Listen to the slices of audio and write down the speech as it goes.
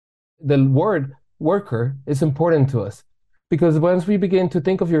the word worker is important to us. Because once we begin to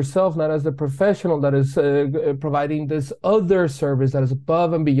think of yourself not as the professional that is providing this other service that is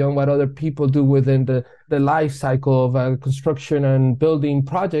above and beyond what other people do within the life cycle of a construction and building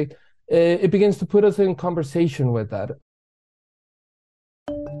project, it begins to put us in conversation with that.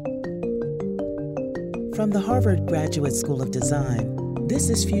 From the Harvard Graduate School of Design, this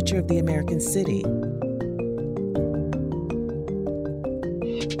is Future of the American City.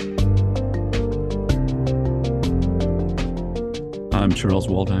 I'm Charles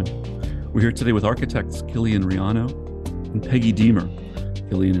Waldheim. We're here today with architects Quilian Riano and Peggy Deamer.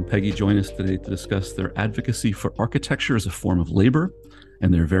 Quilian and Peggy join us today to discuss their advocacy for architecture as a form of labor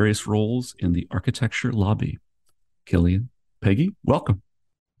and their various roles in the architecture lobby. Quilian, Peggy, welcome.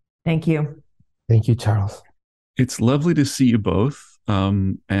 Thank you. Thank you, Charles. It's lovely to see you both,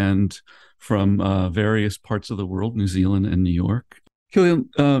 and from various parts of the world, New Zealand and New York. Quilian,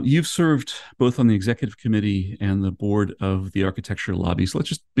 you've served both on the executive committee and the board of the architecture lobby. So let's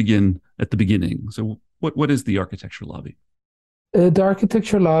just begin at the beginning. So what is the architecture lobby? The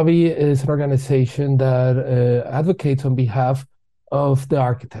architecture lobby is an organization that advocates on behalf of the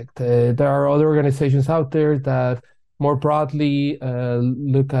architect. There are other organizations out there that more broadly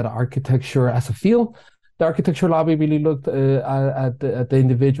look at architecture as a field. The architecture lobby really looked at the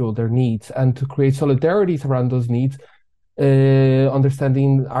individual, their needs, and to create solidarities around those needs,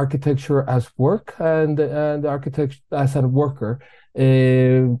 understanding architecture as work and architecture as a worker,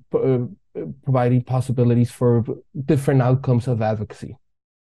 providing possibilities for different outcomes of advocacy.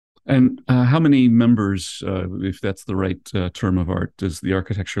 And how many members, if that's the right term of art, does the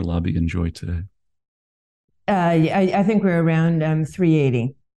architecture lobby enjoy today? I think we're around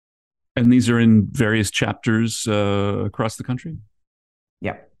 380. And these are in various chapters across the country?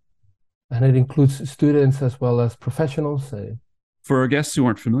 Yeah. And it includes students as well as professionals. For our guests who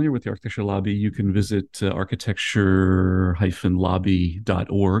aren't familiar with the architecture lobby, you can visit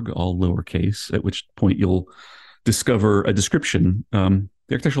architecture-lobby.org, all lowercase, at which point you'll discover a description. The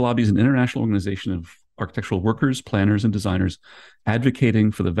architecture lobby is an international organization of architectural workers, planners, and designers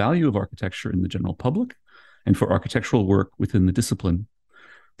advocating for the value of architecture in the general public and for architectural work within the discipline.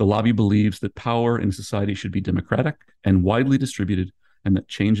 The lobby believes that power in society should be democratic and widely distributed, and that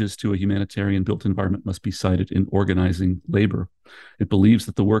changes to a humanitarian built environment must be cited in organizing labor. It believes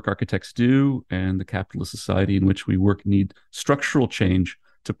that the work architects do and the capitalist society in which we work need structural change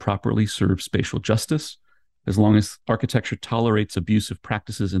to properly serve spatial justice. As long as architecture tolerates abusive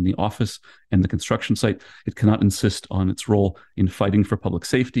practices in the office and the construction site, it cannot insist on its role in fighting for public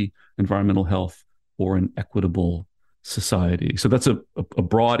safety, environmental health, or an equitable society. So that's a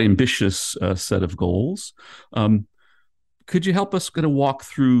broad, ambitious set of goals. Could you help us kind of walk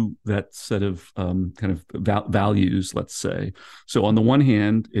through that set of values, let's say? So on the one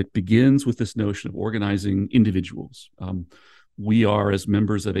hand, it begins with this notion of organizing individuals. We are, as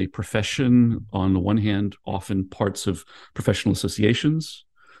members of a profession, on the one hand, often parts of professional associations.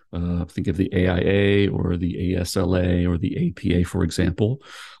 Think of the AIA or the ASLA or the APA, for example.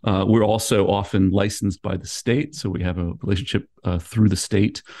 We're also often licensed by the state, so we have a relationship through the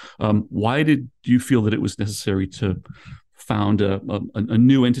state. Why did you feel that it was necessary to found a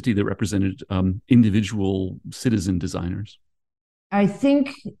new entity that represented individual citizen designers? I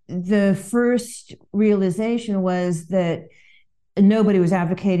think the first realization was that nobody was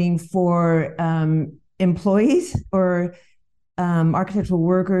advocating for employees or architectural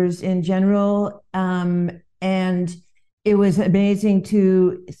workers in general. And it was amazing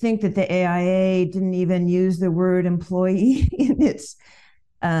to think that the AIA didn't even use the word employee in its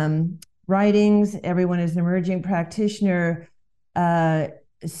writings. Everyone is an emerging practitioner.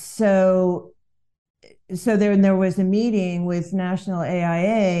 So there was a meeting with National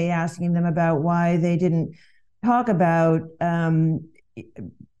AIA asking them about why they didn't talk about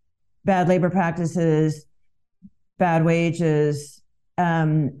bad labor practices, bad wages,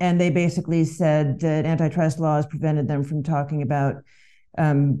 and they basically said that antitrust laws prevented them from talking about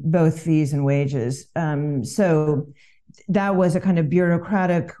both fees and wages. So that was a kind of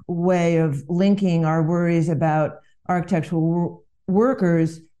bureaucratic way of linking our worries about architectural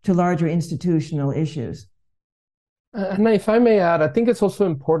workers to larger institutional issues. And if I may add, I think it's also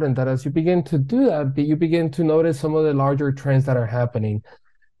important that as you begin to do that, you begin to notice some of the larger trends that are happening,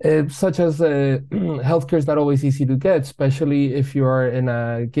 such as healthcare is not always easy to get, especially if you are in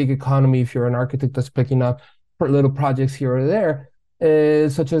a gig economy, if you're an architect that's picking up little projects here or there.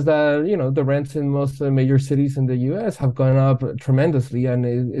 Such as that, the rents in most of the major cities in the U.S. have gone up tremendously, and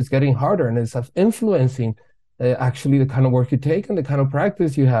it's getting harder, and it's influencing actually the kind of work you take and the kind of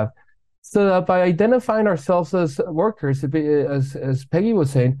practice you have. So that by identifying ourselves as workers, as Peggy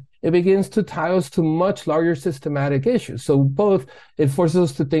was saying, it begins to tie us to much larger systematic issues. So both it forces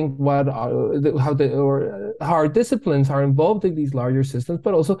us to think how our disciplines are involved in these larger systems,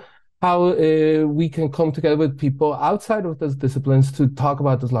 but also how we can come together with people outside of those disciplines to talk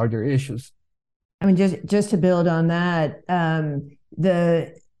about those larger issues. I mean, just to build on that,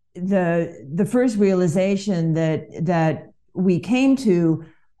 the first realization that we came to,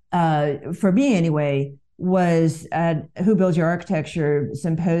 for me anyway, was at Who Builds Your Architecture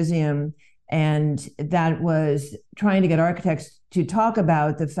Symposium, and that was trying to get architects to talk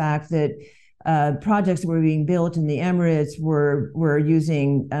about the fact that projects that were being built in the Emirates were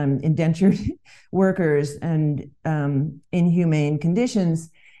using indentured workers and inhumane conditions.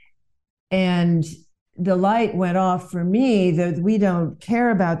 And the light went off for me that we don't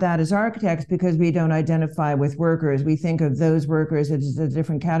care about that as architects because we don't identify with workers. We think of those workers as a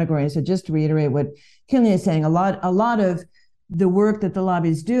different category. So just to reiterate what Quilian is saying, a lot of the work that the lobby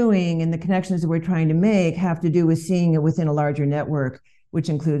is doing and the connections that we're trying to make have to do with seeing it within a larger network, which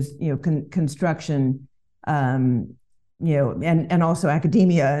includes, construction, and also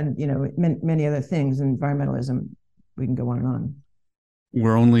academia and, many other things, environmentalism. We can go on and on.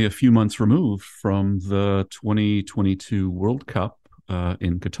 We're only a few months removed from the 2022 World Cup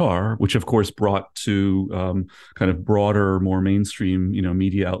in Qatar, which of course brought to kind of broader, more mainstream,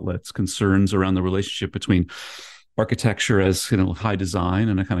 media outlets concerns around the relationship between architecture as high design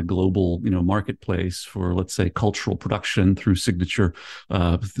and a kind of global marketplace for, let's say, cultural production through signature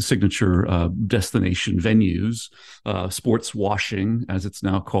destination venues, sports washing as it's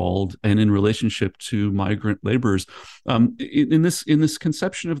now called, and in relationship to migrant laborers. In this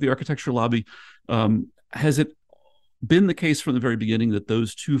conception of the architecture lobby, has it been the case from the very beginning that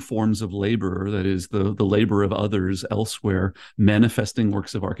those two forms of labor, that is the labor of others elsewhere, manifesting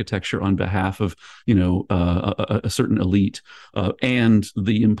works of architecture on behalf of a certain elite, and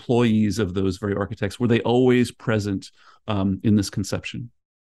the employees of those very architects, were they always present in this conception?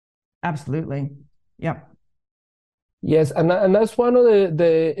 Absolutely. Yep. Yes, and that's one of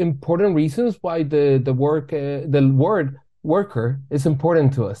the important reasons why the word worker is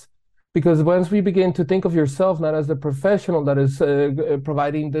important to us. Because once we begin to think of yourself not as the professional that is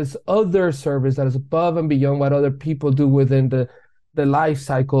providing this other service that is above and beyond what other people do within the life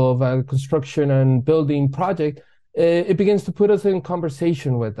cycle of a construction and building project, it begins to put us in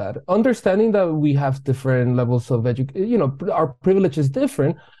conversation with that. Understanding that we have different levels of education, our privilege is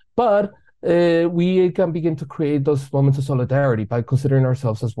different, but we can begin to create those moments of solidarity by considering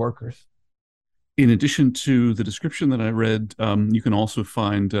ourselves as workers. In addition to the description that I read, you can also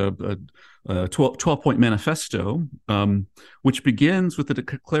find a 12-point manifesto, which begins with the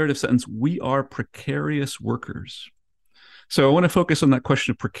declarative sentence, "We are precarious workers." So I want to focus on that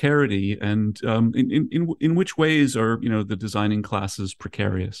question of precarity and in which ways are the designing classes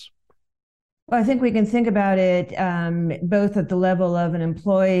precarious? Well, I think we can think about it both at the level of an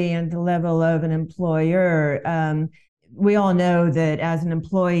employee and the level of an employer. We all know that as an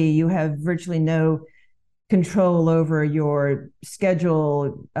employee, you have virtually no control over your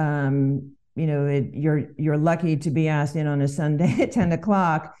schedule. You're lucky to be asked in on a Sunday at 10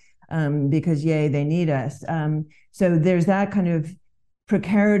 o'clock because, yay, they need us. So there's that kind of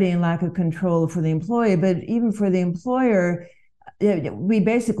precarity and lack of control for the employee. But even for the employer, we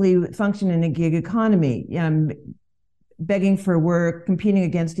basically function in a gig economy. Begging for work, competing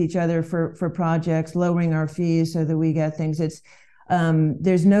against each other for projects, lowering our fees so that we get things. It's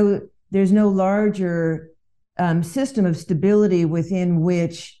there's no larger system of stability within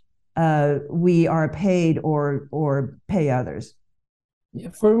which we are paid or pay others. Yeah,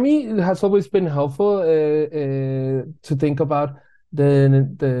 for me, it has always been helpful to think about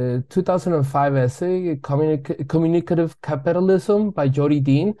the 2005 essay, Communicative Capitalism by Jody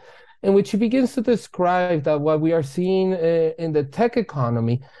Dean, in which he begins to describe that what we are seeing in the tech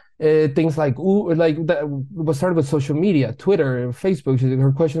economy, things like that was started with social media, Twitter, Facebook.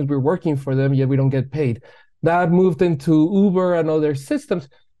 Her question is, we're working for them, yet we don't get paid. That moved into Uber and other systems,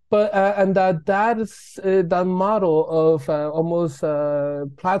 but and that model of almost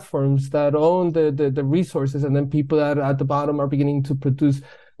platforms that own the resources, and then people that at the bottom are beginning to produce.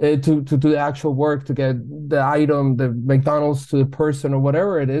 To do the actual work to get the item, the McDonald's to the person or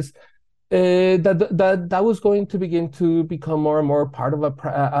whatever it is, that was going to begin to become more and more part of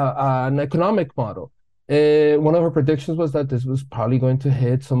an economic model. One of her predictions was that this was probably going to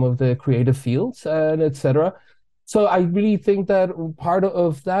hit some of the creative fields and etc. So I really think that part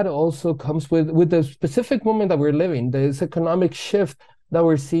of that also comes with the specific moment that we're living, this economic shift that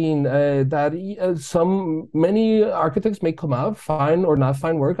we're seeing, that many architects may come out, find or not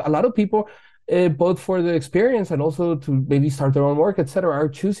find work. A lot of people both for the experience and also to maybe start their own work, etc., are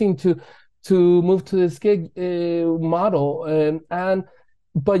choosing to move to this gig model,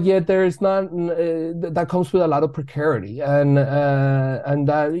 but yet there's not that comes with a lot of precarity, and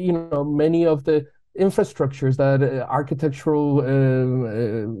that many of the infrastructures that the architectural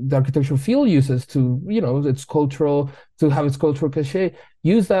field uses to its cultural to have its cultural cachet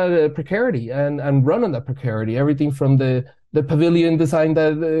use that precarity and run on that precarity. Everything from the pavilion design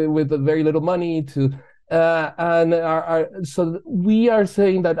that with very little money to so we are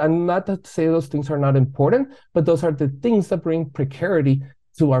saying that, and not to say those things are not important, but those are the things that bring precarity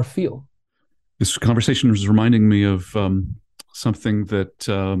to our field. This conversation is reminding me of something that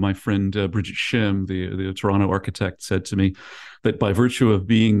my friend Bridget Shim, the Toronto architect, said to me, that by virtue of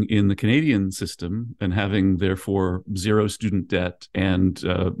being in the Canadian system and having therefore zero student debt and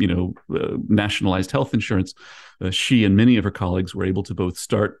nationalized health insurance, she and many of her colleagues were able to both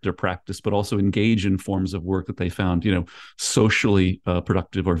start their practice but also engage in forms of work that they found socially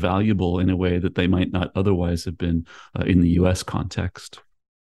productive or valuable in a way that they might not otherwise have been in the US context.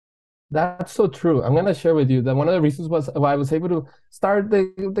 That's so true. I'm going to share with you that one of the reasons was why I was able to start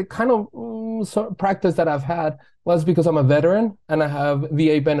the kind of practice that I've had was because I'm a veteran and I have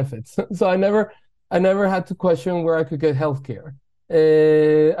VA benefits. So I never had to question where I could get healthcare.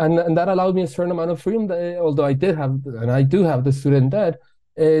 And that allowed me a certain amount of freedom, although I do have the student debt.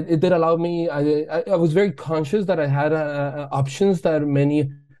 It did allow me, I was very conscious that I had options that many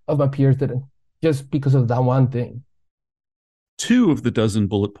of my peers didn't, just because of that one thing. Two of the dozen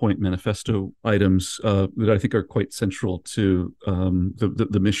bullet point manifesto items that I think are quite central to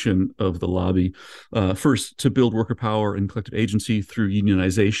the mission of the lobby. First, to build worker power and collective agency through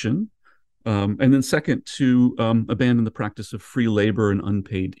unionization. And then second, to abandon the practice of free labor and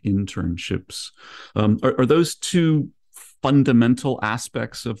unpaid internships. Are those two fundamental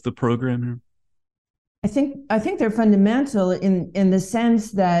aspects of the program here? I think they're fundamental in the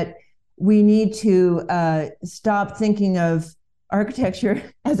sense that we need to stop thinking of architecture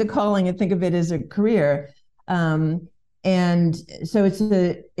as a calling and think of it as a career. And so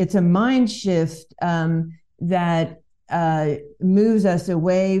it's a mind shift that moves us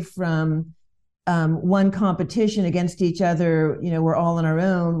away from one competition against each other. We're all on our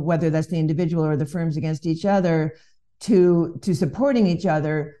own, whether that's the individual or the firms against each other, to supporting each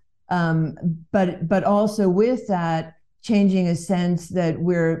other. But also with that, changing a sense that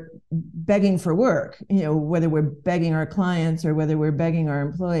we're begging for work, whether we're begging our clients or whether we're begging our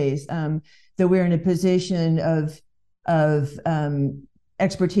employees, that we're in a position of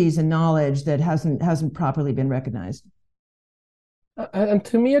expertise and knowledge that hasn't properly been recognized. And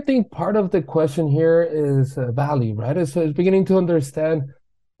to me, I think part of the question here is value, right? It's beginning to understand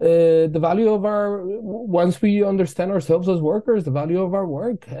the value of once we understand ourselves as workers, the value of our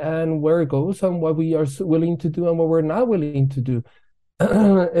work and where it goes and what we are willing to do and what we're not willing to do.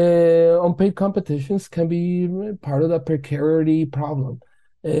 Unpaid competitions can be part of the precarity problem.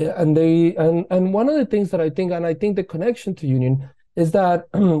 And one of the things that I think the connection to union is that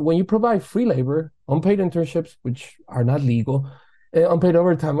when you provide free labor, unpaid internships, which are not legal, unpaid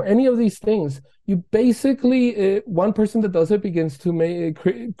overtime, or any of these things, you basically one person that does it begins to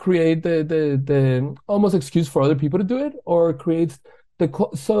create the almost excuse for other people to do it, or creates that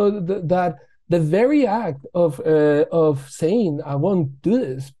the very act of saying I won't do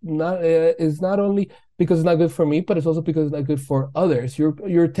this is not only because it's not good for me, but it's also because it's not good for others.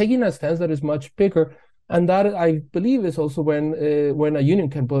 You're taking a stance that is much bigger, and that I believe is also when a union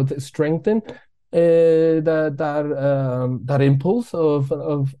can both strengthen that impulse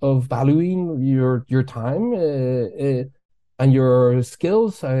of valuing your time and your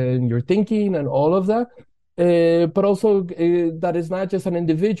skills and your thinking and all of that, but also that is not just an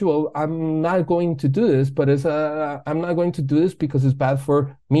individual. I'm not going to do this, but I'm not going to do this because it's bad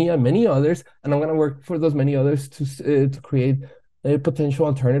for me and many others, and I'm going to work for those many others to create potential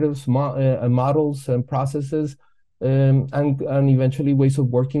alternatives, models and processes. And eventually ways of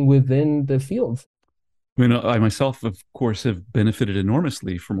working within the fields. I mean, I myself, of course, have benefited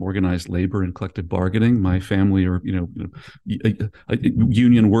enormously from organized labor and collective bargaining. My family, or a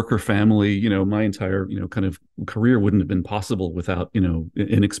union worker family, my entire kind of career wouldn't have been possible without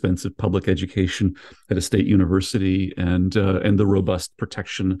inexpensive public education at a state university and the robust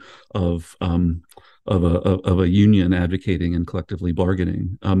protection of a union advocating and collectively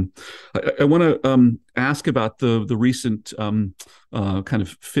bargaining. I want to ask about the recent kind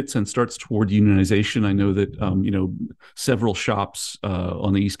of fits and starts toward unionization. I know that several shops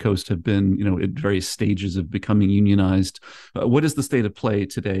on the East Coast have been at various stages of becoming unionized. What is the state of play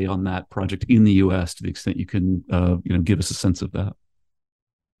today on that project in the U.S. to the extent you can give us a sense of that?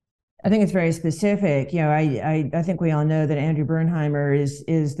 I think it's very specific. You know, I think we all know that Andrew Bernheimer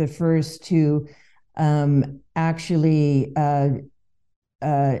is the first to actually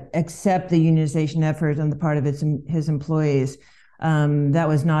accept the unionization effort on the part of his employees. That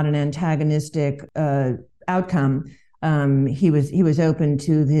was not an antagonistic outcome. He was open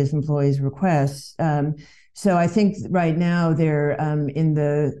to his employees' requests. So I think right now they're in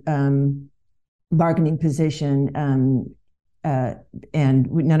the bargaining position,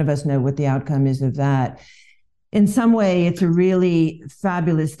 and none of us know what the outcome is of that. In some way, it's a really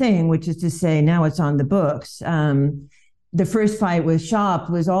fabulous thing, which is to say now it's on the books. The first fight with SHOP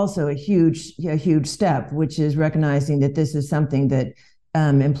was also a huge step, which is recognizing that this is something that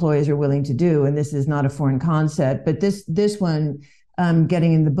employers are willing to do, and this is not a foreign concept. But this one,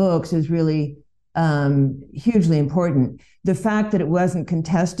 getting in the books, is really hugely important. The fact that it wasn't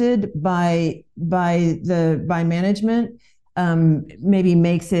contested by management maybe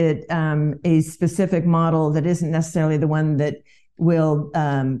makes it a specific model that isn't necessarily the one that will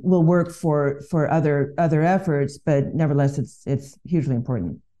work for other efforts, but nevertheless, it's hugely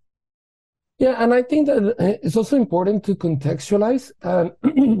important. Yeah, and I think that it's also important to contextualize the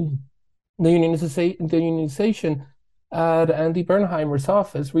unionization at Andy Bernheimer's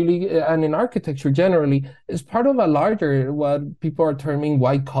office, really, and in architecture generally, is part of a larger, what people are terming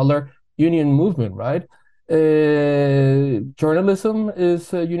white collar union movement, right? Journalism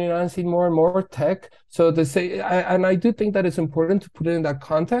is unionizing more and more, tech. So they say, and I do think that it's important to put it in that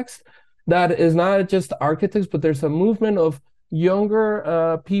context, that is not just architects, but there's a movement of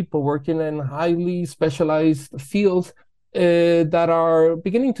younger people working in highly specialized fields that are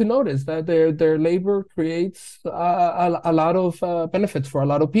beginning to notice that their labor creates a lot of benefits for a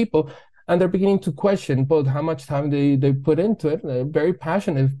lot of people. And they're beginning to question both how much time they put into it. They're very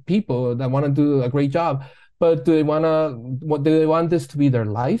passionate people that want to do a great job. But do they want this to be their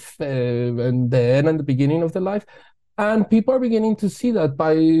life, and the end and the beginning of their life? And people are beginning to see that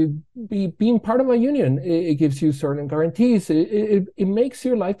by being part of a union, it gives you certain guarantees. It makes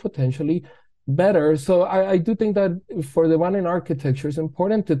your life potentially better. So I do think that for the one in architecture, it's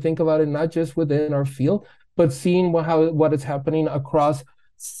important to think about it not just within our field, but seeing what is happening across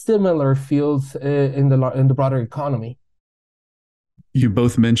similar fields in the broader economy. You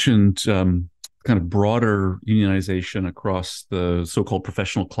both mentioned kind of broader unionization across the so-called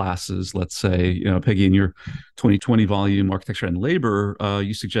professional classes. Let's say, Peggy, in your 2020 volume, Architecture and Labor,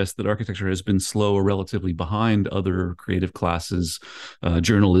 you suggest that architecture has been slow or relatively behind other creative classes,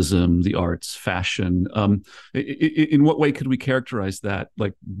 journalism, the arts, fashion. In what way could we characterize that,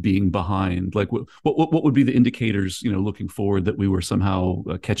 like being behind? Like what would be the indicators, looking forward, that we were somehow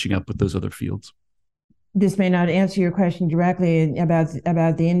catching up with those other fields? This may not answer your question directly about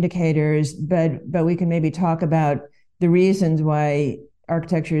the indicators, but we can maybe talk about the reasons why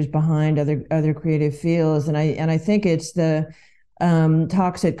architecture is behind other creative fields, and I think it's the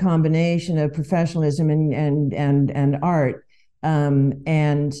toxic combination of professionalism and art,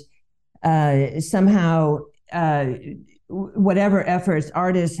 and somehow whatever efforts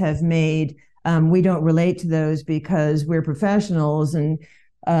artists have made, we don't relate to those because we're professionals, and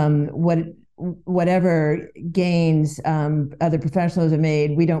whatever gains other professionals have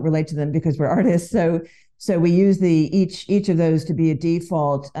made, we don't relate to them because we're artists. So we use each of those to be a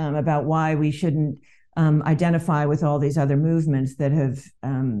default about why we shouldn't identify with all these other movements that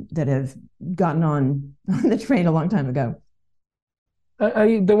have gotten on the train a long time ago.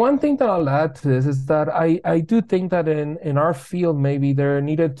 The one thing that I'll add to this is that I do think that in our field, maybe there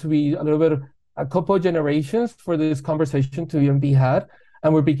needed to be a couple of generations for this conversation to even be had.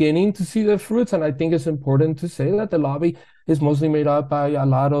 And we're beginning to see the fruits. And I think it's important to say that the lobby is mostly made up by a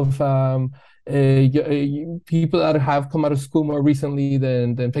lot of people that have come out of school more recently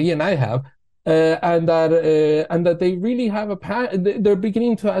than Peggy and I have. And that they really have they're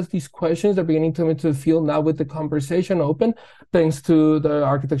beginning to ask these questions. They're beginning to come into the field now with the conversation open, thanks to the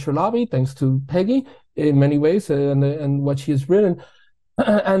architecture lobby, thanks to Peggy in many ways, and what she has written.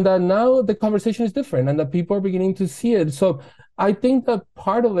 And that now the conversation is different, and that people are beginning to see it. So I think that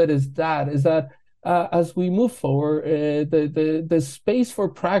part of it is that as we move forward, the space for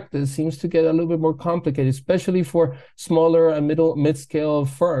practice seems to get a little bit more complicated, especially for smaller and mid-scale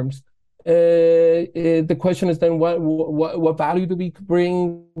firms. The question is then what value do we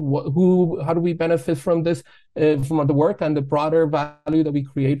bring? How do we benefit from this, from the work and the broader value that we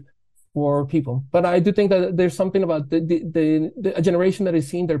create for people? But I do think that there's something about a generation that is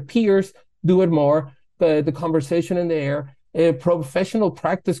seeing their peers do it more, the conversation in the air. Professional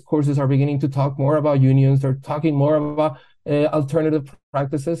practice courses are beginning to talk more about unions. They're talking more about alternative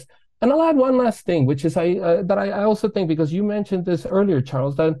practices. And I'll add one last thing, which is that I also think, because you mentioned this earlier,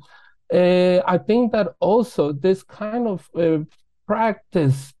 Charles, that I think that also this kind of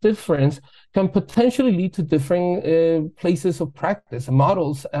practice difference can potentially lead to different places of practice,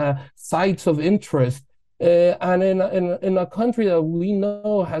 models, sites of interest. And in a country that we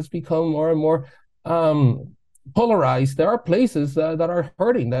know has become more and more polarized, there are places that are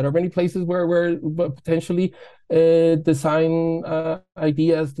hurting. There are many places where potentially design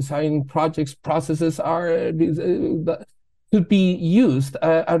ideas, design projects, processes are could be used,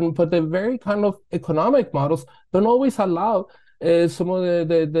 but the very kind of economic models don't always allow some of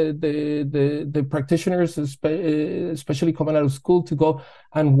the practitioners, especially coming out of school, to go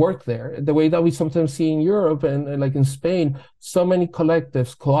and work there. The way that we sometimes see in Europe and like in Spain, so many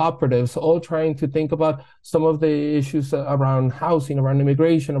collectives, cooperatives, all trying to think about some of the issues around housing, around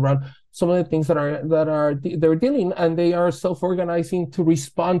immigration, around some of the things they're dealing, and they are self-organizing to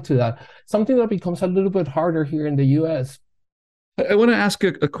respond to that. Something that becomes a little bit harder here in the U.S. I want to ask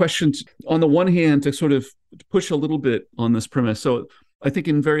a question on the one hand to sort of push a little bit on this premise. So I think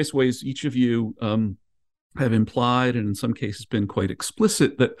in various ways, each of you have implied and in some cases been quite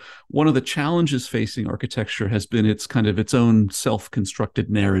explicit that one of the challenges facing architecture has been its kind of its own self-constructed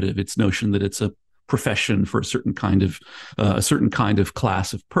narrative, its notion that it's a profession for a certain kind of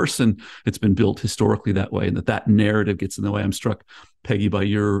class of person. It's been built historically that way, and that narrative gets in the way. I'm struck, Peggy, by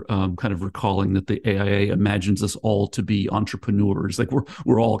your kind of recalling that the AIA imagines us all to be entrepreneurs, like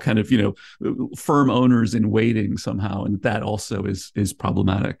we're all kind of firm owners in waiting somehow, and that also is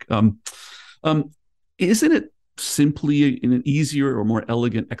problematic. Isn't it simply an easier or more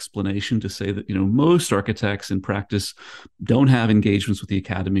elegant explanation to say that most architects in practice don't have engagements with the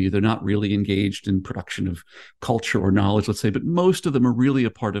academy? They're not really engaged in production of culture or knowledge, let's say, but most of them are really a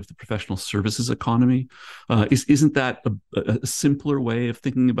part of the professional services economy. Isn't that a simpler way of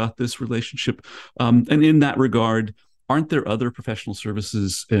thinking about this relationship? And in that regard, aren't there other professional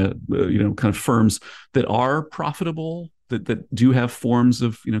services kind of firms that are profitable, that do have forms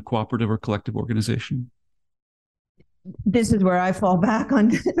of cooperative or collective organization? This is where I fall back on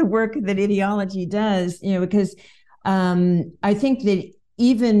the work that ideology does, because I think that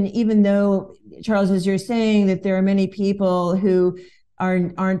even though, Charles, as you're saying, that there are many people who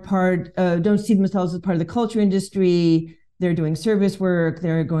aren't part, don't see themselves as part of the culture industry, they're doing service work,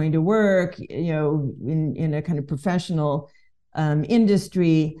 they're going to work, in a kind of professional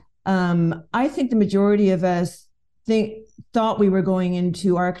industry. I think the majority of us thought we were going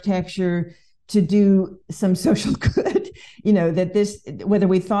into architecture to do some social good, that whether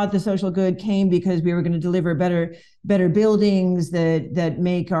we thought the social good came because we were going to deliver better buildings that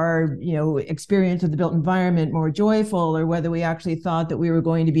make our, experience of the built environment more joyful, or whether we actually thought that we were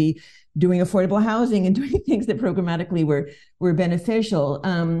going to be doing affordable housing and doing things that programmatically were beneficial.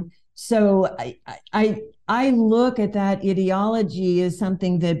 So I look at that ideology as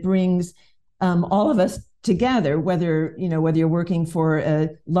something that brings all of us together, whether you're working for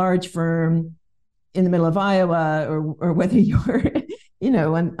a large firm in the middle of Iowa, or whether you're,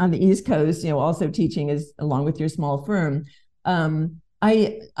 on the East Coast, also teaching along with your small firm.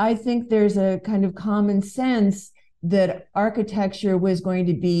 I think there's a kind of common sense that architecture was going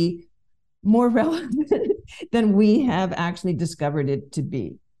to be more relevant than we have actually discovered it to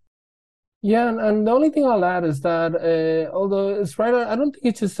be. Yeah, and the only thing I'll add is that although it's right, I don't think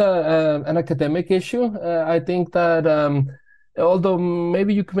it's just an academic issue. I think that although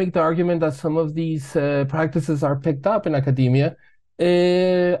maybe you can make the argument that some of these practices are picked up in academia,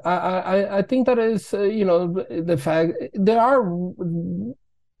 I think that is, the fact there are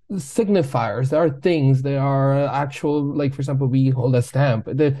signifiers, there are things, there are actual, like, for example, we hold a stamp.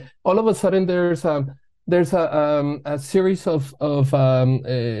 All of a sudden there's a series of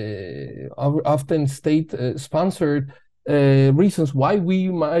often state sponsored reasons why we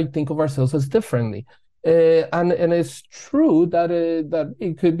might think of ourselves as differently. And it's true that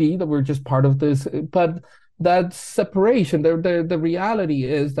it could be that we're just part of this, but that separation, the reality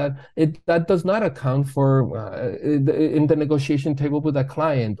is that that does not account for in the negotiation table with a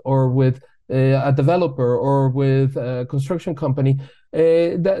client or with a developer or with a construction company.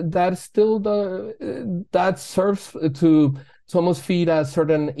 That still that serves to almost feed a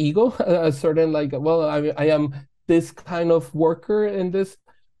certain ego, a certain I am this kind of worker in this.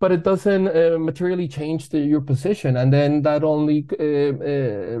 But it doesn't materially change your position, and then that only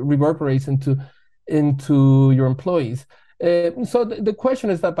reverberates into your employees. So the question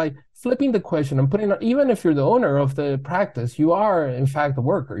is that by flipping the question and putting, even if you're the owner of the practice, you are in fact the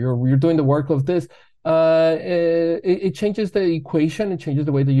worker. You're doing the work of this. It changes the equation. It changes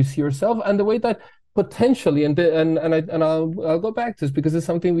the way that you see yourself and the way that potentially, and I'll go back to this because it's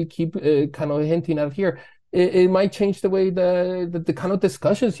something we keep kind of hinting at here. it might change the way the kind of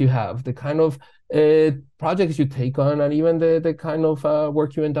discussions you have, the kind of projects you take on, and even the kind of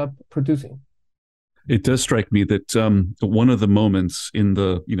work you end up producing. It does strike me that one of the moments in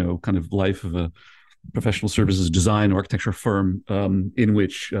the kind of life of a professional services design or architecture firm in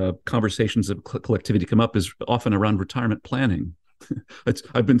which conversations of collectivity come up is often around retirement planning.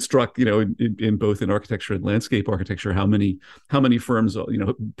 I've been struck, in both in architecture and landscape architecture, how many firms,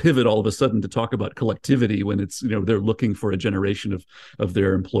 pivot all of a sudden to talk about collectivity when it's, they're looking for a generation of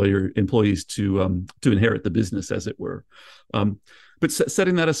their employees to inherit the business, as it were. But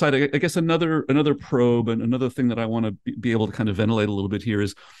setting that aside, I guess another probe and another thing that I want to be able to kind of ventilate a little bit here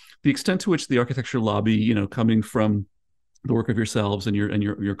is the extent to which the architecture lobby, coming from the work of yourselves and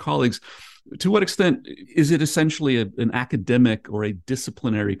your colleagues, to what extent is it essentially an academic or a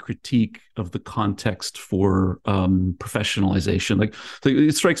disciplinary critique of the context for professionalization? Like,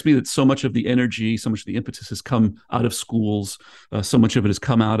 it strikes me that so much of the energy, so much of the impetus has come out of schools. So much of it has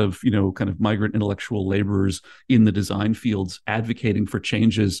come out of, kind of migrant intellectual laborers in the design fields advocating for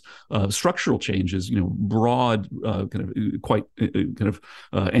changes, structural changes, broad, kind of quite kind of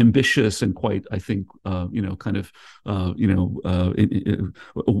ambitious and quite, I think,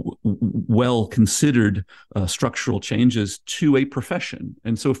 well-considered structural changes to a profession.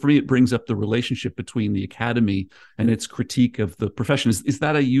 And so for me, it brings up the relationship between the academy and its critique of the profession. Is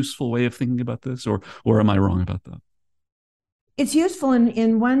that a useful way of thinking about this, or am I wrong about that? It's useful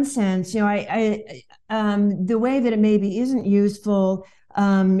in one sense. The way that it maybe isn't useful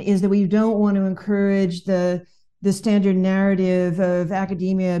is that we don't want to encourage the standard narrative of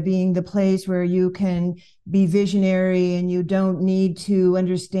academia being the place where you can be visionary and you don't need to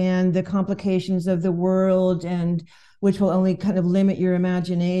understand the complications of the world, and which will only kind of limit your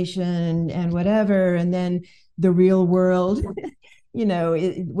imagination and whatever. And then the real world,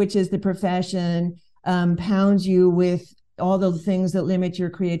 which is the profession, pounds you with all the things that limit your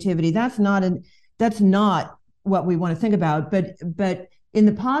creativity. That's not what we want to think about. But in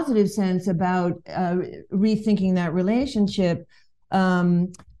the positive sense about rethinking that relationship,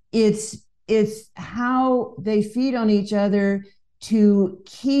 it's how they feed on each other to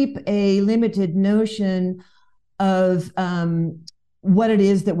keep a limited notion of what it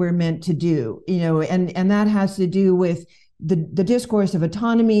is that we're meant to do, and that has to do with the discourse of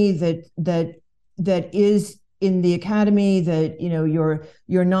autonomy that is in the academy, that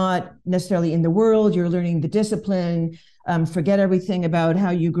you're not necessarily in the world, you're learning the discipline. Forget everything about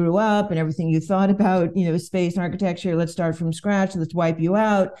how you grew up and everything you thought about, space and architecture. Let's start from scratch. Let's wipe you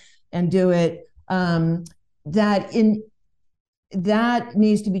out and do it. That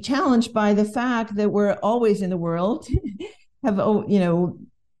needs to be challenged by the fact that we're always in the world, and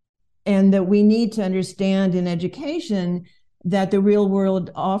that we need to understand in education that the real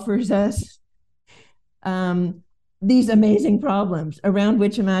world offers us these amazing problems around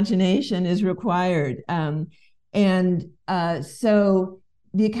which imagination is required. So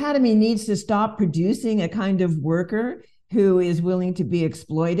the academy needs to stop producing a kind of worker who is willing to be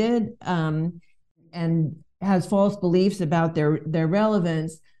exploited and has false beliefs about their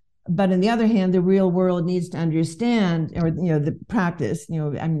relevance. But on the other hand, the real world needs to understand, or the practice,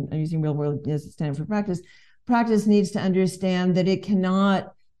 I'm using real world as a standard for practice. Practice needs to understand that it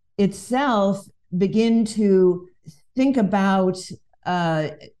cannot itself begin to think about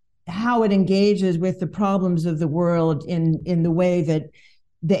how it engages with the problems of the world in the way that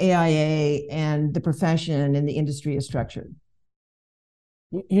the AIA and the profession and the industry is structured.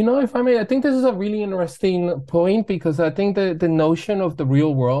 If I may, I think this is a really interesting point, because I think the notion of the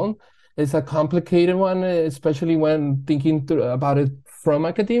real world is a complicated one, especially when thinking about it from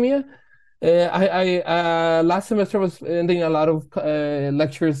academia. I last semester was ending a lot of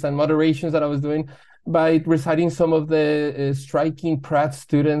lectures and moderations that I was doing by reciting some of the striking Pratt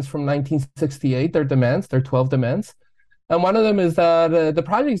students from 1968, their 12 demands. And one of them is that the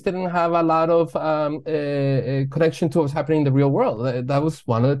projects didn't have a lot of connection to what's happening in the real world. That was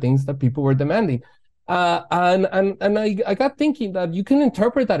one of the things that people were demanding. And I got thinking that you can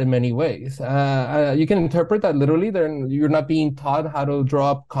interpret that in many ways. You can interpret that literally. You're not being taught how to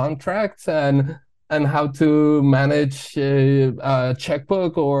draw up contracts and how to manage a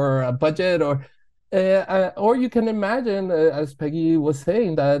checkbook or a budget, or you can imagine, as Peggy was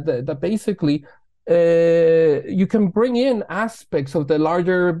saying, that basically you can bring in aspects of the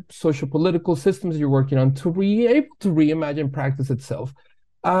larger social-political systems you're working on to be able to reimagine practice itself.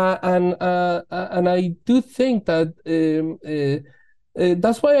 And I do think that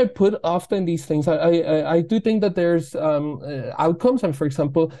that's why I put often these things. I do think that there's outcomes. And for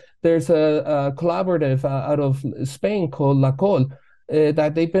example, there's a collaborative out of Spain called La Col,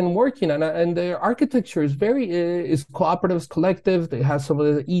 that they've been working on, and their architecture is very is cooperative, collective. They have some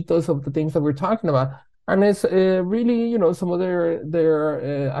of the ethos of the things that we're talking about, and it's really, you know, some of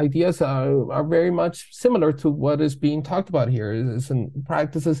their ideas are very much similar to what is being talked about here. Is in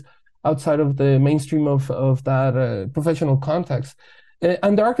practices outside of the mainstream of that professional context.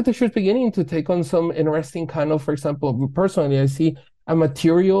 And the architecture is beginning to take on some interesting kind of, for example, personally, I see a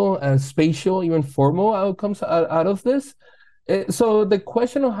material, spatial, even formal outcomes out of this. So the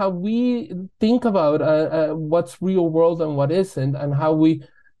question of how we think about what's real world and what isn't, and how we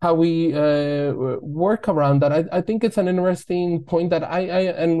work around that, I think it's an interesting point that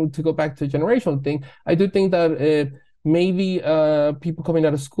and to go back to the generational thing, I do think that maybe people coming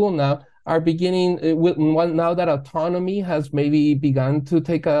out of school now are beginning now that autonomy has maybe begun to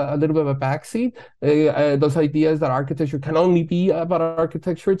take a little bit of a backseat. Those ideas that architecture can only be about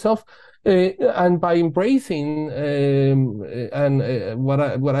architecture itself, and by embracing and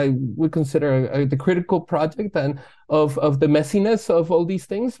what I would consider the critical project and of the messiness of all these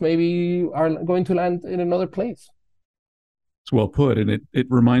things, maybe are going to land in another place. It's well put, and it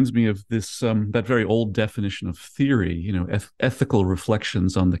reminds me of this that very old definition of theory, you know, ethical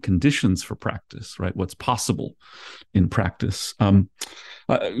reflections on the conditions for practice, right? What's possible in practice.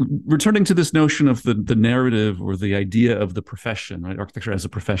 Returning to this notion of the narrative or the idea of the profession, right? Architecture as a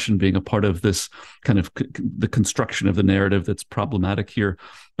profession being a part of this kind of the construction of the narrative that's problematic here.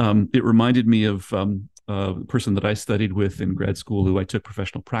 It reminded me of person that I studied with in grad school, who I took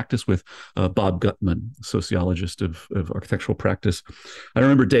professional practice with, Bob Gutman, sociologist of architectural practice. I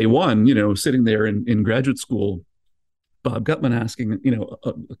remember day one, you know, sitting there in graduate school, Bob Gutman asking, you know,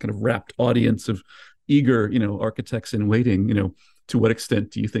 a kind of rapt audience of eager, you know, architects in waiting, you know, to what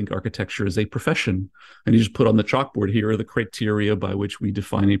extent do you think architecture is a profession? And he just put on the chalkboard, here are the criteria by which we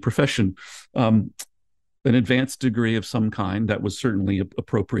define a profession. An advanced degree of some kind that was certainly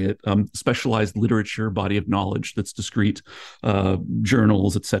appropriate, specialized literature, body of knowledge that's discrete,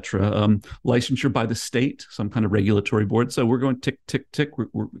 journals, etc., licensure by the state, some kind of regulatory board. So we're going tick, tick, tick.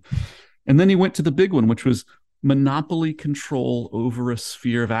 And then he went to the big one, which was monopoly control over a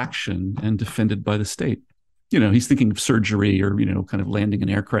sphere of action and defended by the state. You know, he's thinking of surgery or, you know, kind of landing an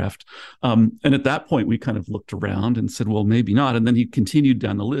aircraft. And at that point, we kind of looked around and said, well, maybe not. And then he continued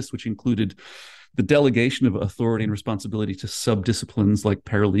down the list, which included the delegation of authority and responsibility to subdisciplines like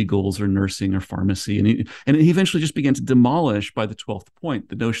paralegals or nursing or pharmacy. And he eventually just began to demolish, by the 12th point,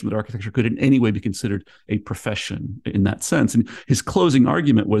 the notion that architecture could in any way be considered a profession in that sense. And his closing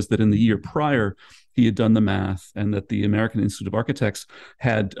argument was that in the year prior, he had done the math, and that the American Institute of Architects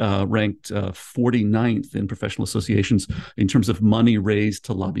had ranked 49th in professional associations in terms of money raised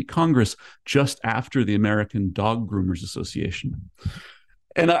to lobby Congress, just after the American Dog Groomers Association.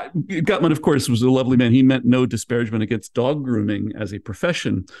 And Gutman, of course, was a lovely man. He meant no disparagement against dog grooming as a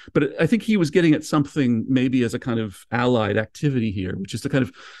profession, but I think he was getting at something maybe as a kind of allied activity here, which is to kind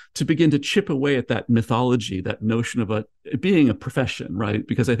of to begin to chip away at that mythology, that notion of it being a profession, right?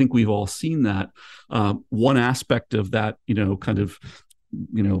 Because I think we've all seen that. One aspect of that, kind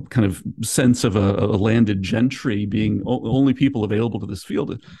of sense of a landed gentry being only people available to this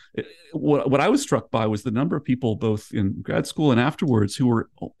field. What I was struck by was the number of people, both in grad school and afterwards, who were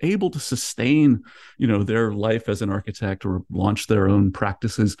able to sustain, their life as an architect or launch their own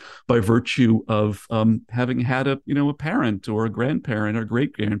practices by virtue of having had a parent or a grandparent or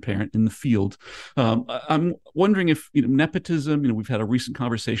great grandparent in the field. I'm wondering if nepotism. We've had a recent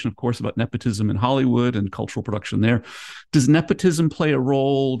conversation, of course, about nepotism in Hollywood and cultural production there. Does nepotism play a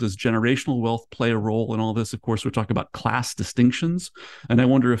role? Does generational wealth play a role in all this? Of course, we're talking about class distinctions, and I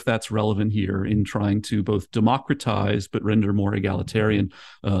wonder if that's relevant here in trying to both democratize but render more egalitarian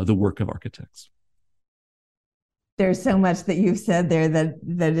the work of architects. There's so much that you've said there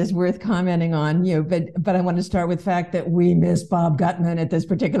that is worth commenting on, but I want to start with the fact that we miss Bob Gutman at this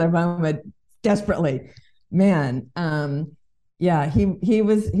particular moment desperately. Man, yeah, he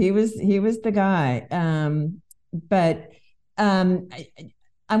was the guy. But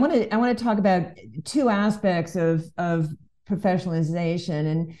I want to talk about two aspects of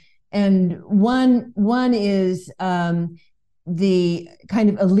professionalization, and one is the kind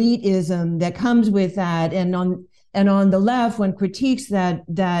of elitism that comes with that, and on the left, one critiques that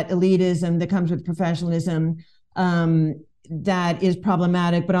elitism that comes with professionalism, that is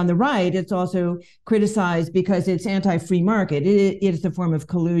problematic. But on the right, it's also criticized because it's anti-free market. It's a form of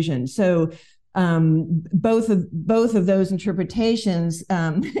collusion. So both of those interpretations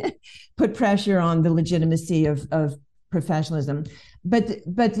put pressure on the legitimacy of professionalism. But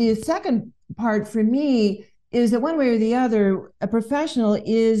the second part for me is that one way or the other, a professional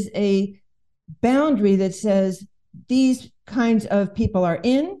is a boundary that says these kinds of people are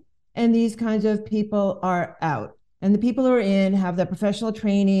in and these kinds of people are out. And the people who are in have the professional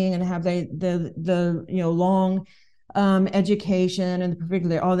training and have the long education and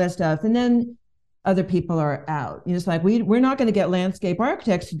particularly all that stuff. And then other people are out. It's like we're not going to get landscape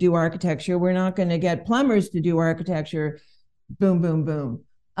architects to do architecture. We're not going to get plumbers to do architecture. Boom, boom, boom.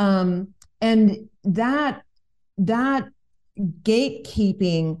 And that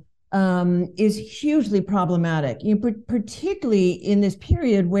gatekeeping is hugely problematic, particularly in this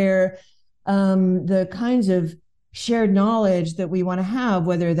period where the kinds of shared knowledge that we want to have,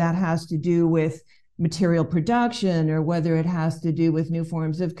 whether that has to do with material production or whether it has to do with new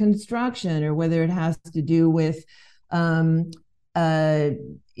forms of construction or whether it has to do with working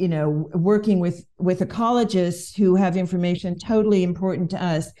with ecologists who have information totally important to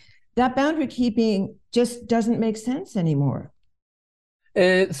us, that boundary keeping just doesn't make sense anymore.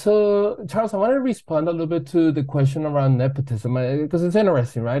 So, Charles, I want to respond a little bit to the question around nepotism because it's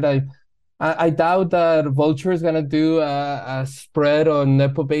interesting, right? I doubt that Vulture is going to do a spread on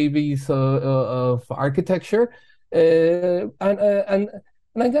Nepo babies of architecture. And I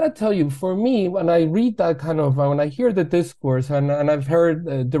got to tell you, for me, when I read that when I hear the discourse and I've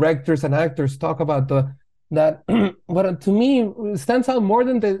heard directors and actors talk about that, what to me stands out more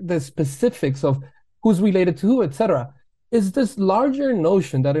than the specifics of who's related to who, etc., is this larger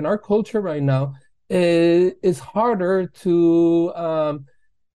notion that in our culture right now, it's harder to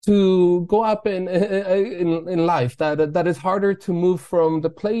go up in life, that is harder to move from the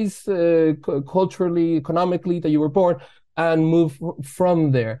place culturally, economically that you were born and move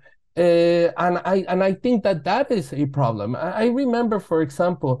from there. And I think that is a problem. I remember, for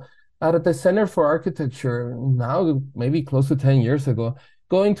example, at the Center for Architecture, now maybe close to 10 years ago,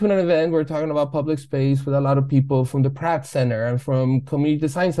 going to an event, we're talking about public space with a lot of people from the Pratt Center and from community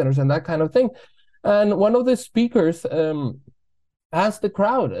design centers and that kind of thing. And one of the speakers asked the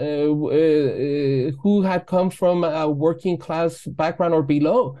crowd who had come from a working class background or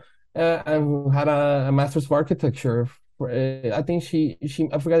below and who had a master's of architecture. I think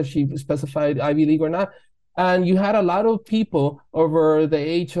I forgot if she specified Ivy League or not. And you had a lot of people over the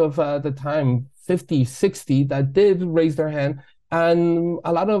age of the time, 50, 60, that did raise their hand. And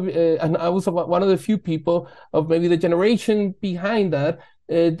a lot of, and I was one of the few people of maybe the generation behind that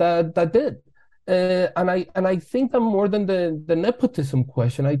did. And I think that more than the nepotism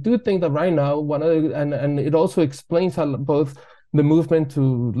question, I do think that right now and it also explains how both the movement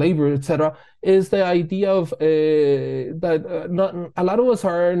to labor, etc., is the idea of that not a lot of us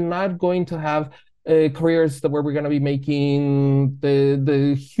are not going to have careers where we're going to be making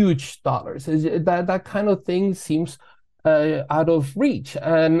the huge dollars. That kind of thing seems out of reach,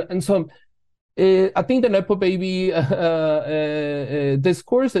 and so. I think the Nepo baby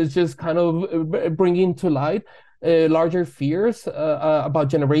discourse is just kind of bringing to light larger fears about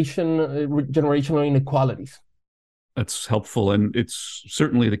generational inequalities. That's helpful. And it's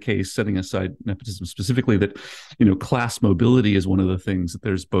certainly the case, setting aside nepotism specifically, that, class mobility is one of the things that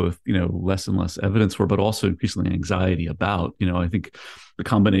there's both, less and less evidence for, but also increasingly anxiety about. I think the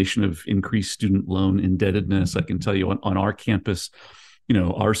combination of increased student loan indebtedness, I can tell you on our campus,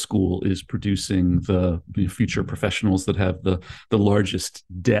 our school is producing the future professionals that have the largest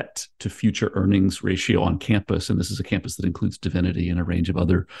debt to future earnings ratio on campus. And this is a campus that includes divinity and a range of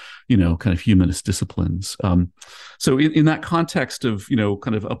other, kind of humanist disciplines. So in that context of,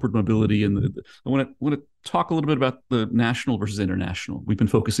 kind of upward mobility, and I want to talk a little bit about the national versus international. We've been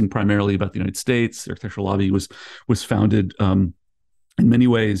focusing primarily about the United States. The Architectural Lobby was founded in many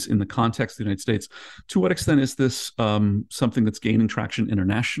ways in the context of the United States. To what extent is this something that's gaining traction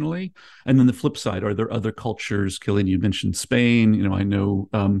internationally? And then the flip side, are there other cultures? Quilian, you mentioned Spain. I know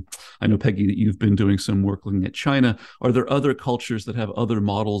Peggy, that you've been doing some work looking at China. Are there other cultures that have other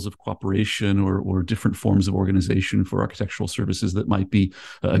models of cooperation or different forms of organization for architectural services that might be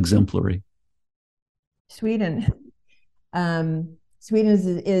exemplary? Sweden.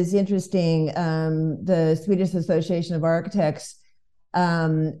 Sweden is interesting. The Swedish Association of Architects,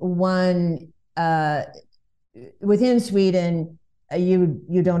 within Sweden,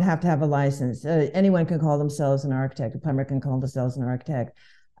 you don't have to have a license. Anyone can call themselves an architect. A plumber can call themselves an architect.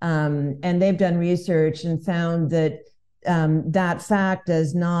 And they've done research and found that that fact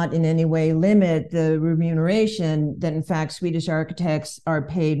does not in any way limit the remuneration, that in fact Swedish architects are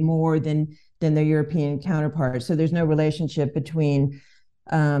paid more than their European counterparts. So there's no relationship between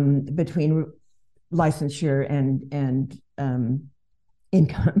licensure and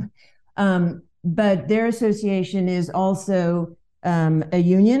income. But their association is also a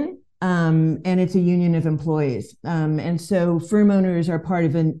union, and it's a union of employees. And so firm owners are part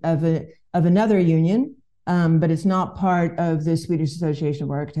of another union, but it's not part of the Swedish Association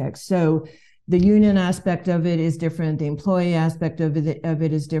of Architects. So the union aspect of it is different. The employee aspect of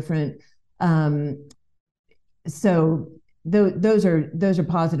it is different. So those are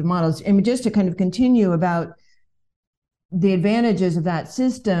positive models. And just to kind of continue about the advantages of that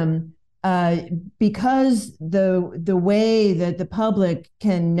system, because the way that the public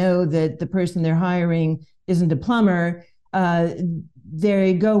can know that the person they're hiring isn't a plumber,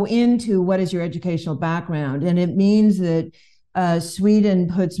 they go into what is your educational background. And it means that Sweden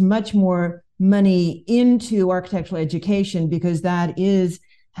puts much more money into architectural education because that is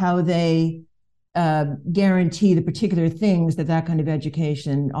how they guarantee the particular things that kind of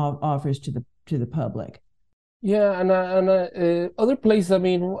education offers to the public. Yeah, and other places. I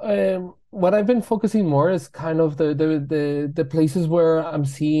mean, what I've been focusing more is kind of the places where I'm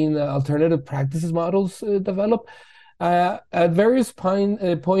seeing alternative practices models develop. At various points,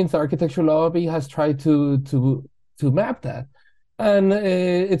 the architectural lobby has tried to map that, and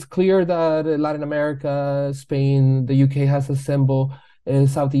it's clear that Latin America, Spain, the UK has assembled.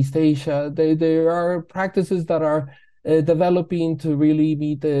 Southeast Asia, there are practices that are developing to really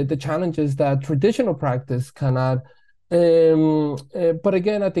meet the challenges that traditional practice cannot. But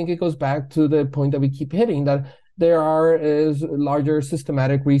again, I think it goes back to the point that we keep hitting, that there are larger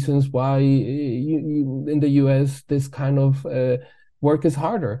systematic reasons why in the US this kind of work is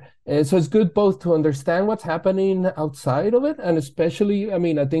harder. So it's good both to understand what's happening outside of it, and especially, I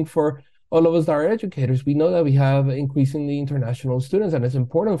mean, I think for all of us that are educators, we know that we have increasingly international students, and it's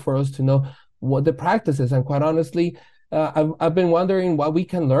important for us to know what the practice is. And quite honestly, I've been wondering what we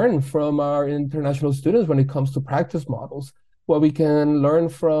can learn from our international students when it comes to practice models, what we can learn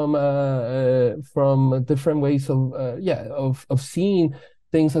from different ways of seeing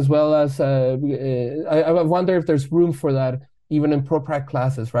things, as well as I wonder if there's room for that even in pro-prac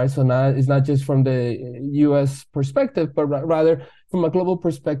classes, right? So now it's not just from the US perspective, but rather from a global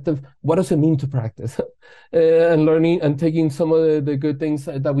perspective, what does it mean to practice? And learning and taking some of the good things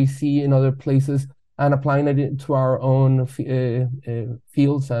that we see in other places and applying it to our own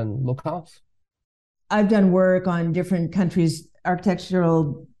fields and locales. I've done work on different countries'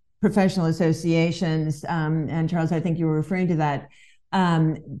 architectural professional associations, and Charles, I think you were referring to that.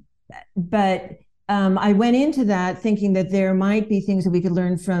 But I went into that thinking that there might be things that we could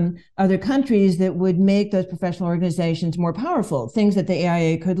learn from other countries that would make those professional organizations more powerful, things that the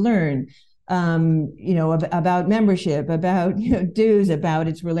AIA could learn, about membership, about dues, about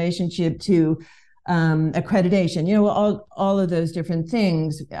its relationship to accreditation, all of those different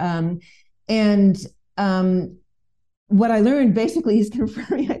things. What I learned basically is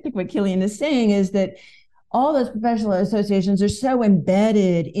confirming, I think, what Quilian is saying, is that all those professional associations are so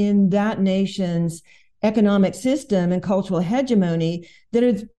embedded in that nation's economic system and cultural hegemony that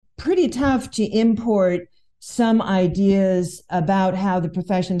it's pretty tough to import some ideas about how the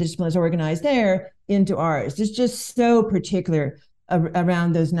profession, the discipline is organized there into ours. It's just so particular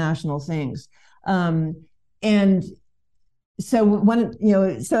around those national things. And so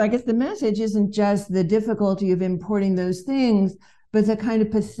so I guess the message isn't just the difficulty of importing those things, but the kind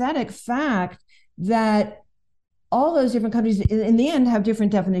of pathetic fact that all those different countries in the end have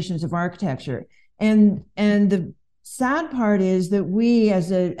different definitions of architecture. And the sad part is that we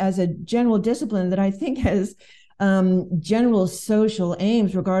as a general discipline that I think has general social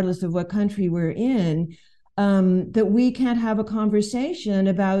aims, regardless of what country we're in, that we can't have a conversation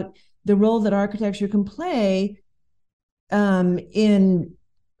about the role that architecture can play in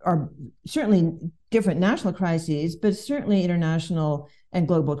our certainly different national crises, but certainly international and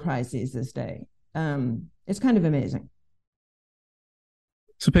global crises this day. It's kind of amazing.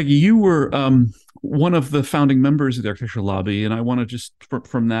 So, Peggy, you were one of the founding members of the Architectural Lobby, and I want to just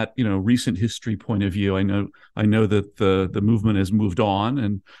from that recent history point of view, I know that the movement has moved on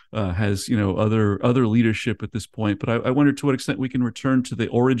and has other leadership at this point. But I wonder to what extent we can return to the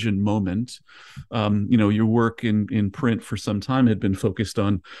origin moment. Your work in print for some time had been focused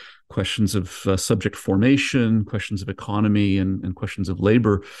on questions of subject formation, questions of economy, and questions of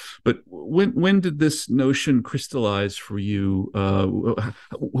labor. But when did this notion crystallize for you?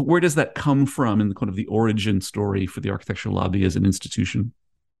 Where does that come from in the kind of the origin story for the Architectural Lobby as an institution?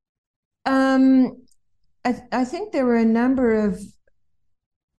 I think there were a number of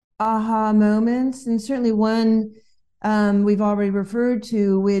aha moments, and certainly one we've already referred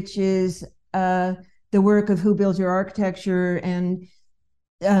to, which is the work of Who Builds Your Architecture, and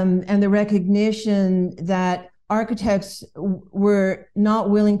the recognition that architects were not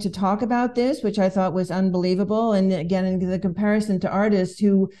willing to talk about this, which I thought was unbelievable. And again, in the comparison to artists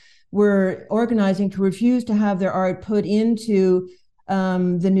who were organizing to refuse to have their art put into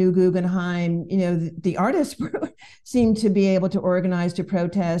the new Guggenheim, the artists seemed to be able to organize to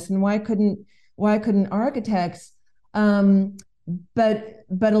protest, and why couldn't architects? But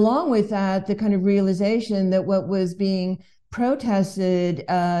along with that, the kind of realization that what was being protested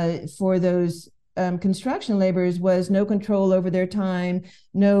for those construction laborers was no control over their time,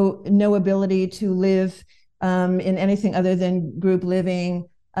 no ability to live in anything other than group living,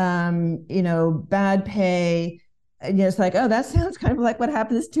 bad pay. It's like, oh, that sounds kind of like what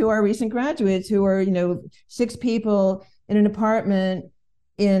happens to our recent graduates who are, 6 people in an apartment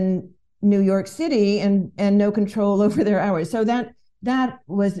in New York City and no control over their hours. So that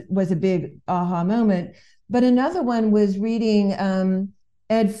was a big aha moment. But another one was reading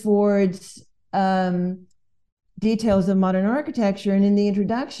Ed Ford's Details of Modern Architecture. And in the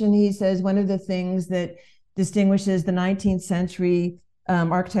introduction, he says one of the things that distinguishes the 19th century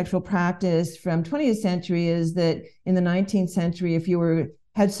architectural practice from 20th century is that in the 19th century, if you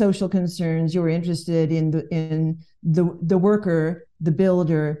had social concerns, you were interested in the worker, the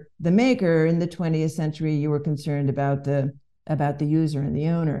builder, the maker. In the 20th century, you were concerned about the user and the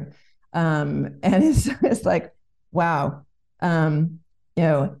owner. And it's like, wow, how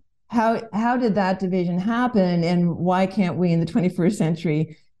did that division happen, and why can't we in the 21st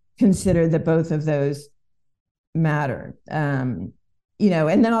century consider that both of those matter? And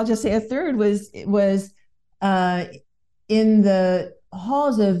then I'll just say a third was in the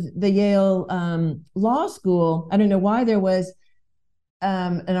halls of the Yale Law School. I don't know why there was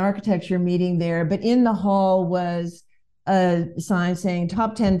an architecture meeting there, but in the hall was a sign saying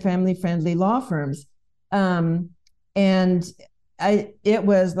top 10 family-friendly law firms. It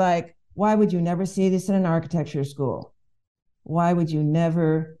was like, why would you never see this in an architecture school? Why would you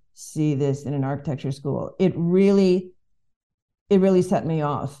never see this in an architecture school? It really set me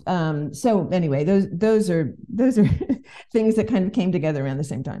off. So anyway, those are things that kind of came together around the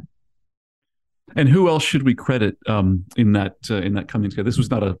same time. And who else should we credit in that coming together? This was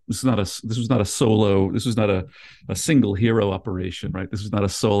not a solo. This was not a single hero operation, right? This was not a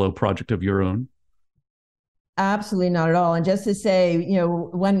solo project of your own. Absolutely not at all. And just to say,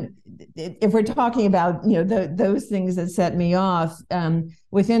 if we're talking about those things that set me off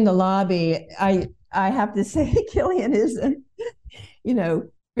within the lobby, I have to say Quilian is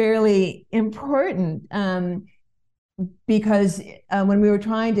fairly important. Because when we were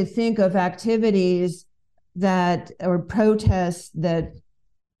trying to think of activities or protests that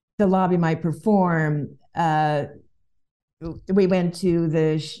the lobby might perform, we went to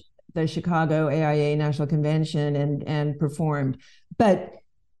the Chicago AIA National Convention and performed. But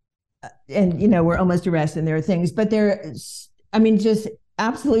we're almost arrested, and there are things, but just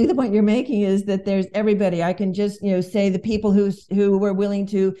absolutely the point you're making is that there's everybody. I can just say the people who were willing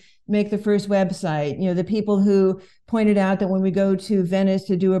to make the first website, the people who pointed out that when we go to Venice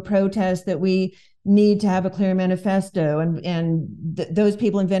to do a protest that we need to have a clear manifesto, and those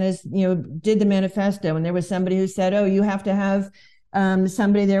people in Venice did the manifesto, and there was somebody who said, oh, you have to have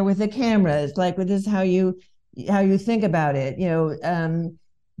somebody there with the cameras, like, well, this is how you think about it.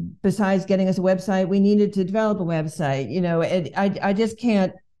 Besides getting us a website, we needed to develop a website. I just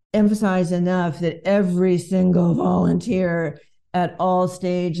can't emphasize enough that every single volunteer at all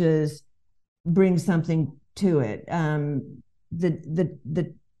stages brings something to it.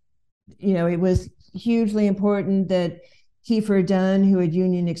 It was hugely important that Kiefer Dunn, who had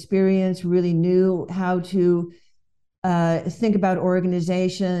union experience, really knew how to think about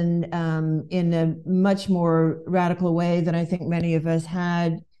organization in a much more radical way than I think many of us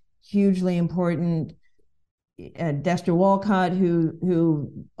had. Hugely important. Dexter Walcott,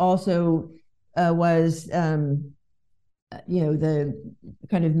 who also was the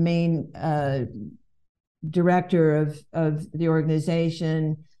kind of main director of the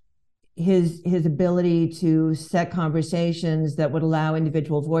organization. His ability to set conversations that would allow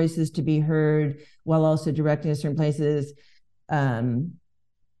individual voices to be heard while also directing us certain places. I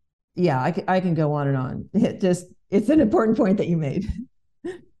can go on and on. It's an important point that you made.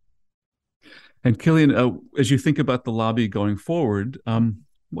 And Quilian, as you think about the lobby going forward,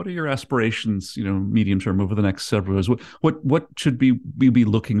 what are your aspirations, medium term over the next several years? What should we be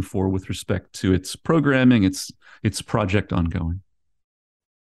looking for with respect to its programming, its project ongoing?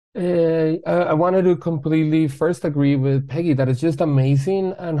 I wanted to completely first agree with Peggy that it's just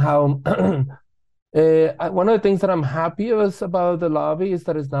amazing, and how one of the things that I'm happy about the lobby is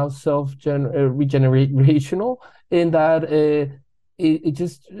that it's now regenerational, in that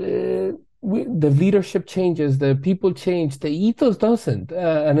the leadership changes, the people change, the ethos doesn't,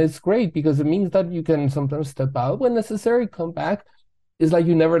 and it's great because it means that you can sometimes step out when necessary, come back. It's like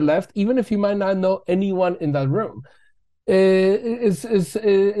you never left, even if you might not know anyone in that room.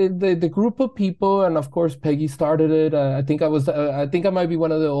 The group of people, and of course Peggy started it. I think I might be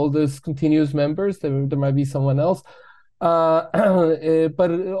one of the oldest continuous members. There might be someone else, but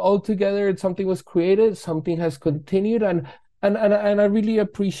altogether something was created, something has continued, and I really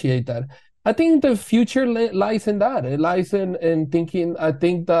appreciate that. I think the future lies in that. It lies in thinking. I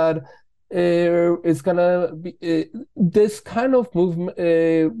think that it's gonna be this kind of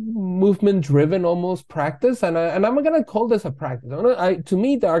movement driven almost practice, and I'm gonna call this a practice. To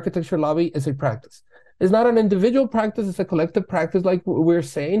me, the architecture lobby is a practice. It's not an individual practice, it's a collective practice, like we're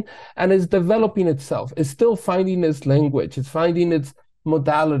saying, and it's developing itself. It's still finding its language, it's finding its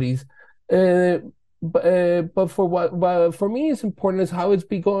modalities. But for what for me is important is how it's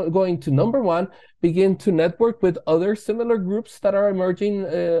going to, number one, begin to network with other similar groups that are emerging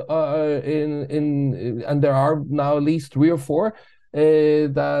and there are now at least 3 or 4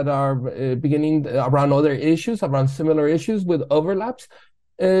 that are beginning around other issues, around similar issues with overlaps.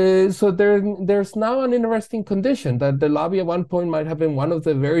 So there's now an interesting condition that the lobby at one point might have been one of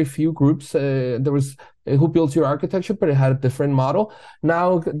the very few groups. There was Who Builds Your Architecture, but it had a different model.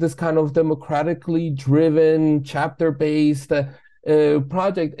 Now this kind of democratically driven, chapter-based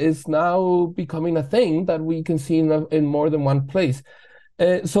project is now becoming a thing that we can see in more than one place.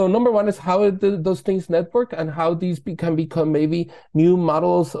 So number one is how those things network and how these can become maybe new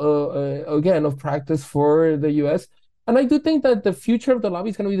models, again, of practice for the US. And I do think that the future of the lobby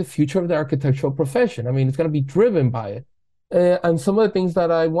is going to be the future of the architectural profession. I mean, it's going to be driven by it. And some of the things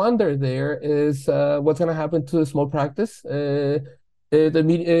that I wonder there is what's going to happen to the small practice, and the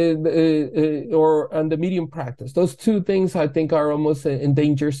medium practice. Those two things I think are almost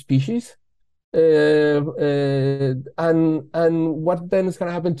endangered species. And what then is going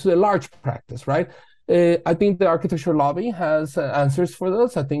to happen to the large practice, right? I think the architecture lobby has answers for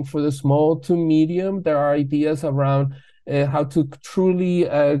those. I think for the small to medium, there are ideas around how to truly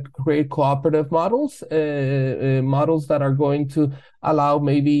create cooperative models, models that are going to allow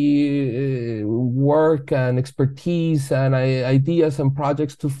maybe work and expertise and ideas and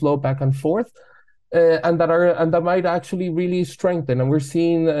projects to flow back and forth. And that might actually really strengthen. And we're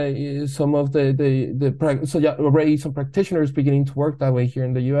seeing some of already some practitioners beginning to work that way here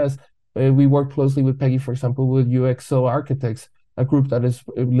in the US. We work closely with Peggy, for example, with UXO Architects, a group that is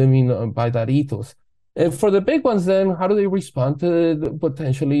living by that ethos. For the big ones, then, how do they respond to the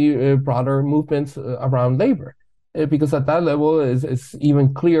potentially broader movements around labor? Because at that level, it's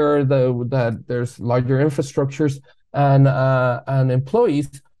even clearer that there's larger infrastructures and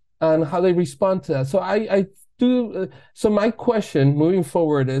employees, and how they respond to that. So So my question moving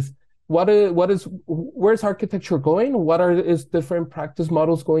forward is, where's architecture going? Is different practice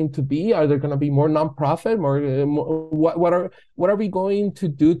models going to be? Are there going to be more nonprofit? What are we going to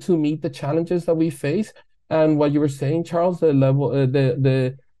do to meet the challenges that we face? And what you were saying, Charles,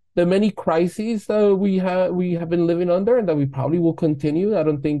 the many crises that we have been living under, and that we probably will continue. I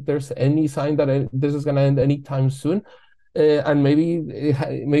don't think there's any sign that this is going to end anytime soon. And maybe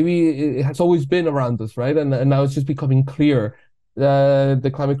it has always been around us, right? And now it's just becoming clear.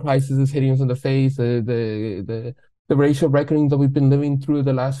 The climate crisis is hitting us in the face. The racial reckoning that we've been living through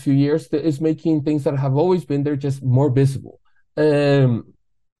the last few years is making things that have always been there just more visible. So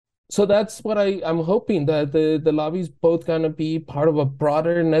that's what I'm hoping, that the lobby is both going to be part of a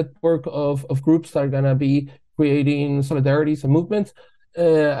broader network of groups that are going to be creating solidarities and movements,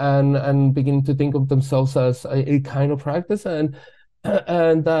 and beginning to think of themselves as a kind of practice, and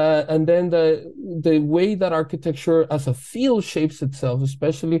then the way that architecture as a field shapes itself,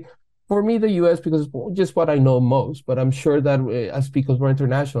 especially for me, the US, because it's just what I know most, but I'm sure that as because we're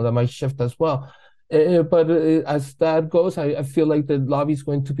international, that might shift as well. But as that goes, I feel like the lobby is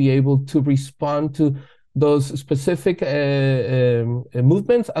going to be able to respond to those specific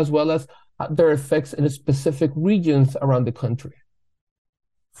movements, as well as their effects in specific regions around the country.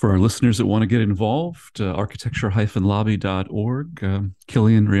 For our listeners that want to get involved, architecture-lobby.org.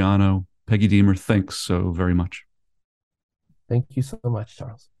 Quilian Riano, Peggy Deamer, thanks so very much. Thank you so much,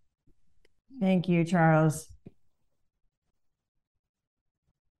 Charles. Thank you, Charles.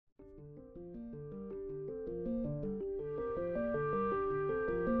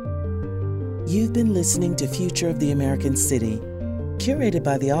 You've been listening to Future of the American City, curated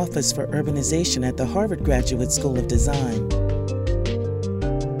by the Office for Urbanization at the Harvard Graduate School of Design.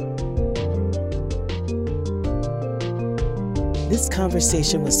 This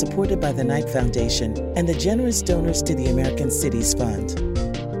conversation was supported by the Knight Foundation and the generous donors to the American Cities Fund.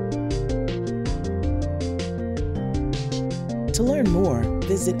 To learn more,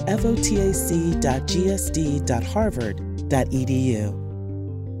 visit fotac.gsd.harvard.edu.